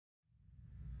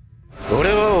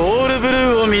俺はオールブル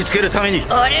ーを見つけるために。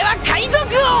俺は海賊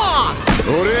王。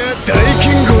俺は大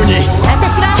金剛に。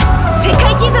私は世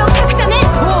界地図を描くため。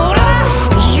俺は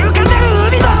勇敢なる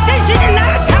海の戦士に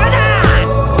なるためだ。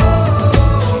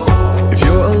 If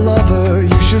you're a lover,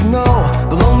 you should know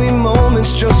the lonely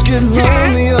moments just get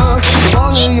lonelier. The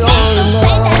longer you're in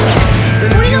love,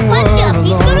 then if you were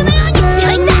alone,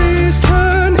 memories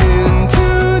turn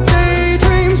into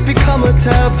daydreams, become a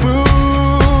taboo.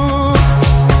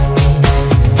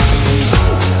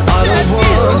 I don't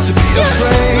want to be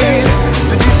afraid.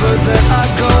 The deeper that I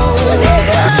go, it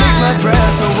takes my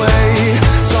breath away.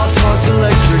 Soft hearts,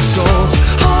 electric souls,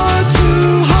 heart to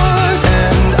heart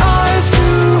and eyes to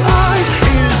eyes.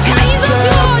 Is this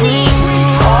taboo?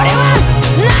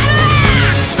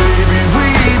 Baby, we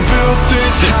built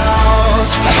this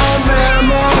house on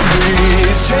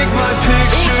memories. Take my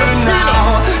picture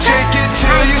now, shake it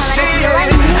till you see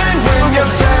it. And when your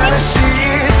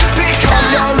fantasies become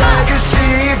your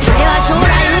legacy,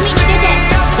 promise me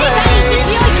a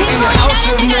place in the house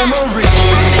of memories.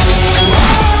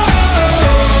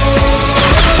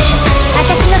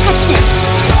 私の勝ちね。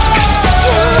いつ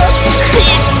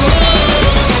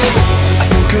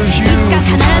か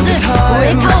必ず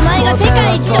俺かお前が世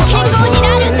界一の剣豪にな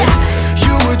るんだ。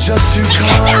お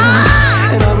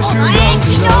前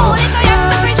昨日俺と約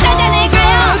束したじゃねえかよ。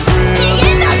逃げ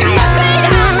んのかよクイラ。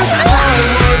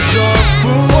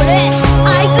俺あ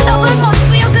いつの分も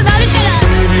強くなるから、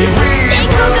天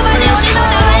国まで俺の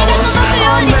名前が届くよ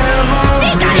うに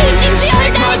世界一強い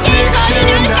大剣豪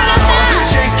になるから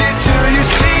さ。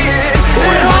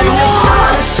俺はもう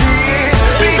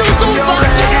二度と負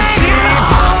けない。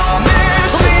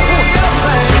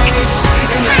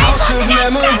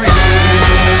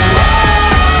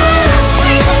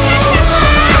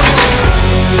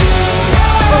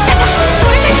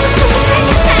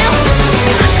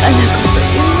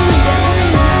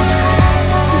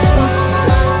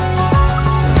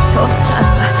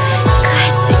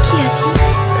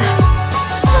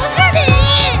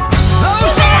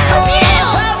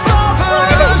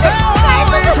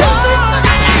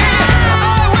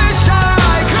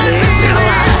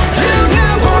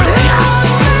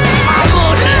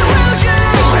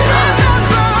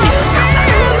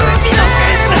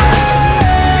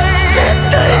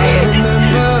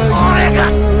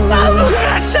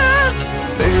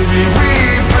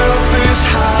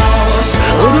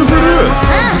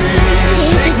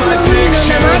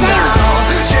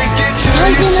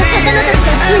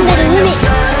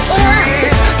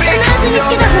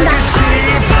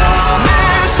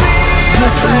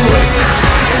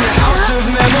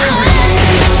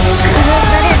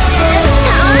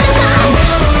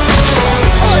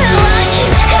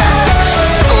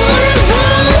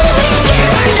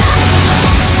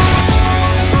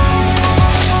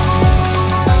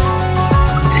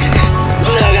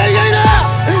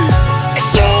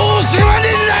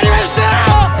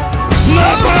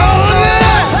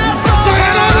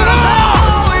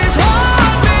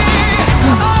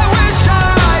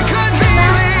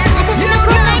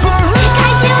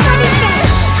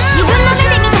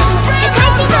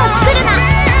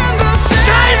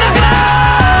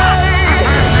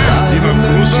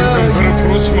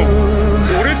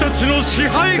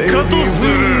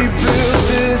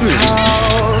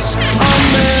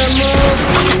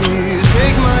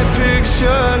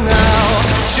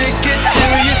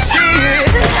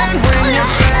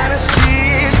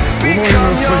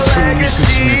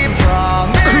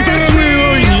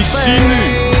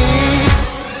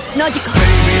マジか。